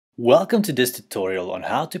Welcome to this tutorial on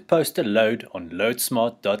how to post a load on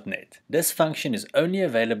LoadSmart.net. This function is only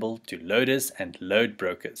available to loaders and load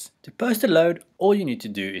brokers. To post a load, all you need to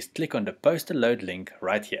do is click on the post a load link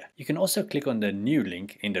right here. You can also click on the new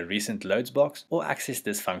link in the recent loads box or access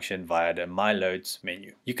this function via the My Loads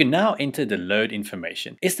menu. You can now enter the load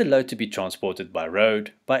information. Is the load to be transported by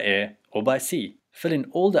road, by air, or by sea? Fill in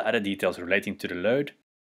all the other details relating to the load.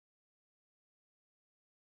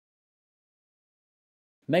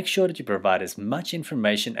 Make sure that you provide as much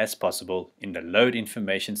information as possible in the load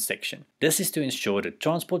information section. This is to ensure that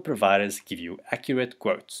transport providers give you accurate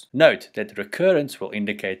quotes. Note that recurrence will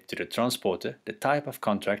indicate to the transporter the type of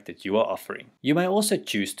contract that you are offering. You may also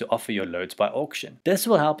choose to offer your loads by auction. This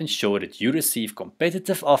will help ensure that you receive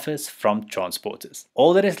competitive offers from transporters.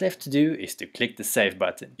 All that is left to do is to click the Save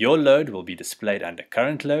button. Your load will be displayed under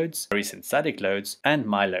Current Loads, Recent Static Loads, and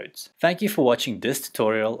My Loads. Thank you for watching this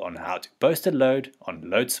tutorial on how to post a load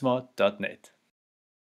on LoadSmart.net.